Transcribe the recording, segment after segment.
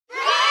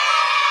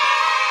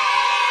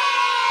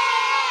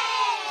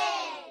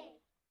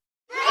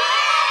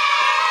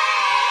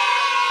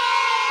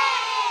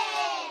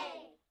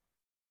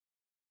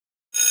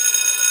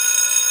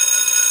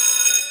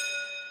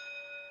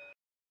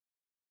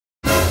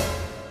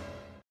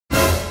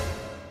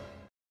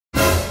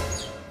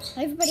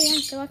Hey everybody,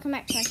 and welcome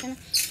back to my channel.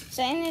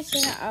 So in this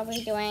video, I'll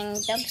be doing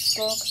dog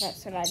school, because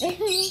that's what I do.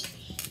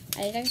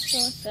 I do dog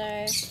school,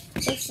 so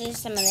this is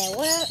some of their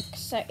work.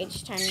 So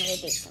each time they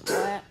do some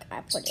work,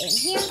 I put it in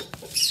here.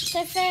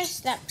 So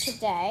first up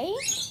today,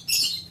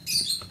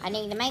 I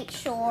need to make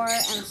sure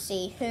and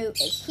see who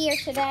is here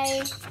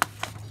today.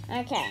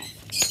 Okay.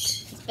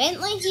 Is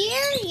Bentley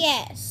here?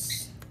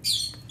 Yes.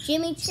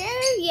 Jimmy Choo?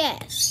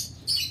 Yes.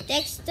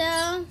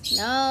 Dexter?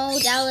 No.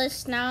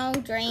 Dallas? No.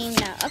 Dream?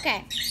 No.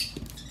 Okay.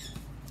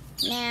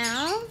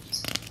 Now,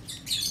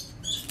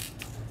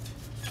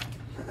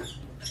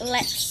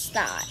 let's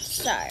start.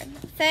 So,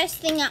 first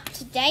thing up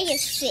today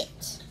is sit.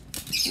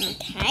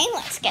 Okay,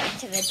 let's get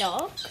into the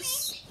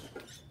dogs.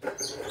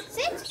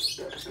 Sit.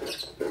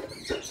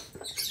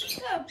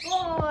 Good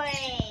boy.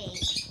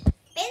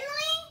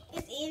 Bentley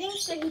is eating,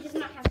 so he does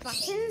not have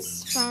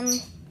buttons from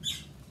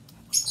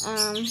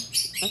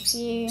a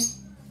few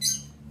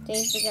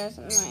days ago,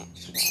 something like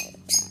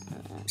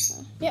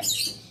that. Yep.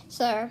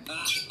 So,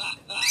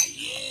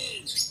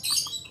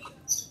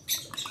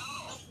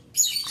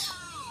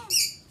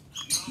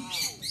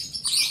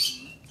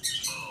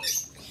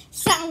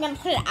 I'm going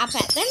to put it up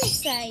at them,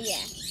 so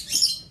yeah.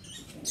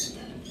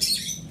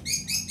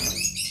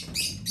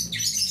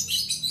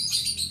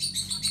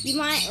 You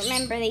might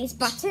remember these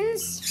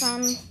buttons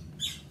from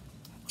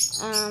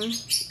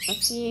a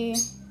few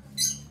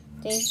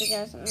days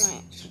ago, something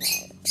like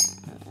that.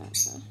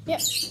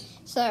 Yep.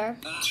 So,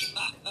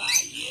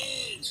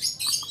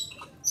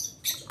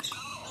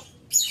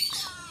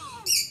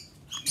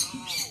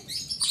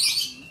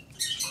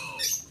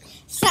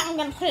 I'm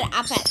going to put it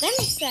up at them,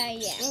 so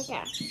yeah.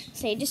 Okay.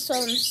 So you just saw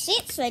them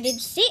sit, so they did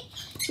sit.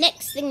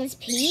 Next thing is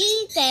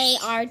PE. They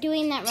are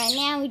doing that right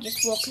now. We're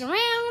just walking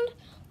around.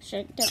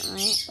 So don't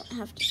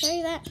have to show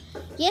you that.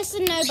 Yes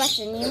and no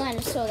button. You might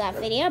have saw that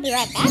video. I'll be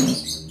right back.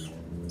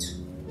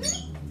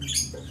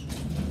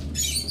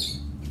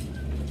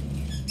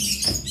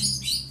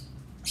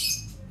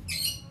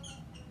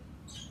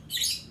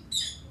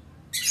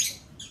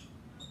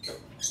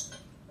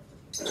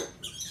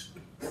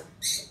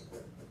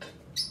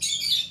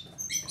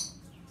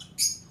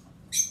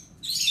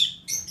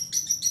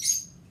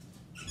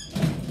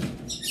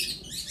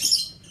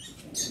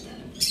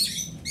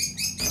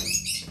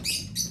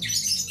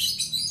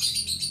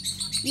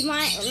 You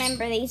might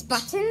remember these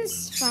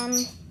buttons from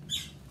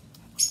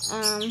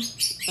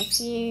a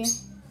few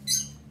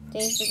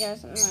days ago,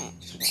 something like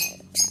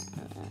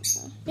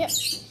that. Yep.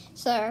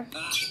 So,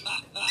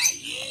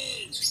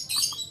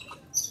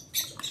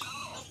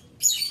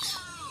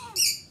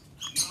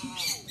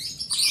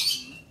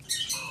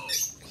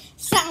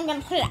 I'm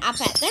going to put it up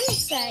at them,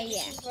 so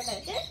yeah. That's what I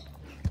did.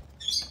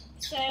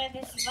 So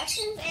there's some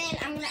buttons, and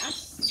I'm going to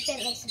ask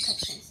Bentley some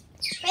questions.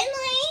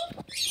 Bentley?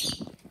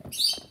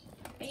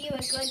 Are you a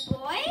good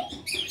boy?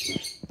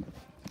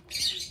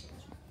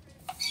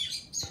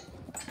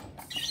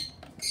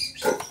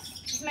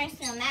 He's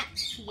mostly on that,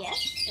 yes,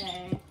 so.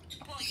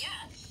 Well,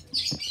 yes.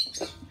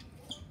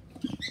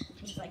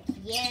 He's like,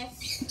 yes,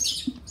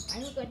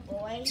 I'm a good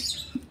boy.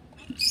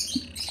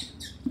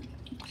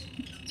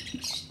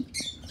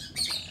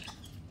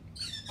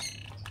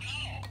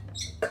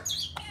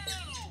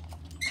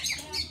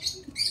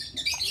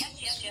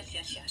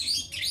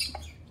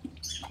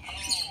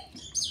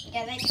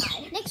 Yeah, they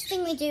tied. Next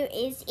thing we do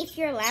is if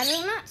you're loud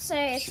or not. So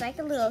it's like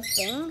a little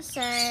thing.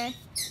 So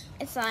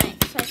it's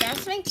like, so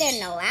that's something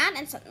they're not loud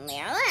and something they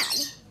are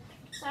loud.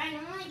 So I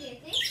normally do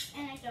this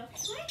and I don't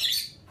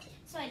switch.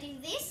 So I do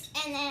this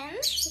and then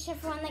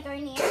whichever one they go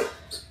near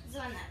is the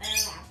one that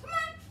they're loud. Come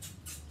on.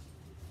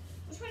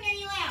 Which one are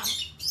you loud?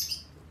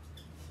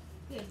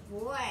 Good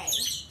boy.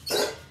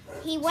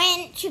 He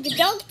went to the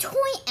dog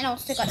toy and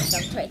also got the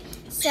dog toy.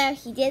 So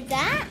he did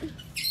that.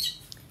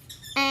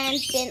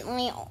 And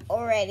Bentley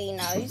already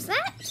knows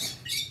that.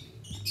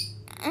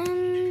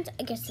 And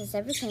I guess that's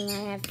everything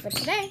I have for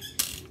today.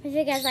 Hope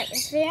you guys like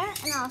this video,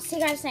 and I'll see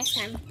you guys next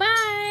time.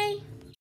 Bye!